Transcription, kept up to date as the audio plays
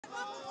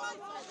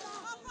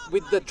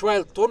With the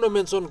trial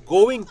tournaments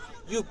ongoing,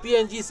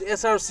 UPNG's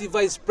SRC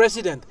Vice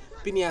President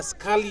Phineas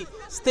Kali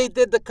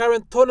stated the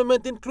current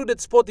tournament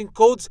included sporting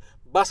codes,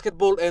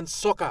 basketball and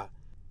soccer.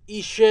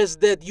 He shares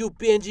that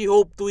UPNG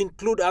hope to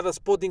include other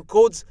sporting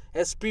codes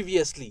as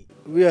previously.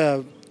 We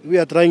are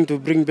trying to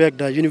bring back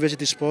the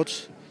university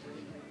sports.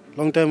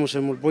 Long time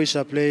some boys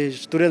are play,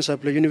 students are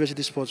play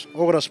university sports,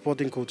 all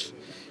sporting codes.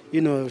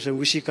 You know, some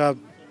Wisi Cup,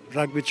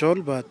 rugby,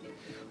 all, but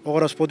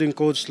all sporting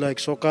codes like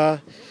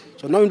soccer.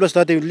 So now we're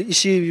starting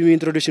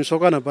introducing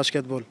soccer and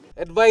basketball.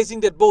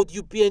 Advising that both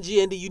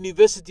UPNG and the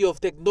University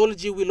of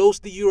Technology will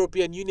host the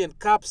European Union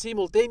Cup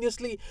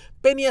simultaneously,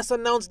 Penny has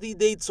announced the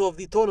dates of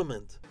the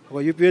tournament.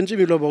 UPNG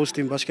will host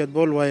team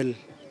basketball while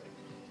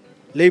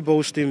Lay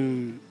host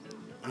team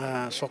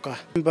soccer.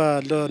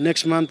 But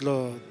next month,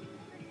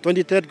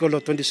 23rd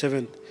or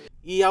 27th.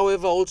 He,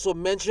 however, also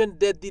mentioned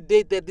that the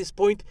date at this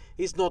point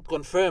is not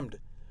confirmed.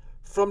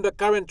 From the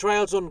current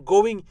trials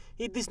ongoing,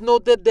 it is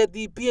noted that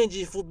the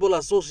PNG Football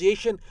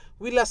Association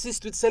will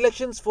assist with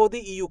selections for the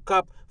EU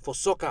Cup for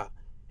soccer.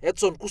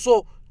 Edson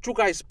Kuso,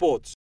 Chukai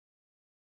Sports.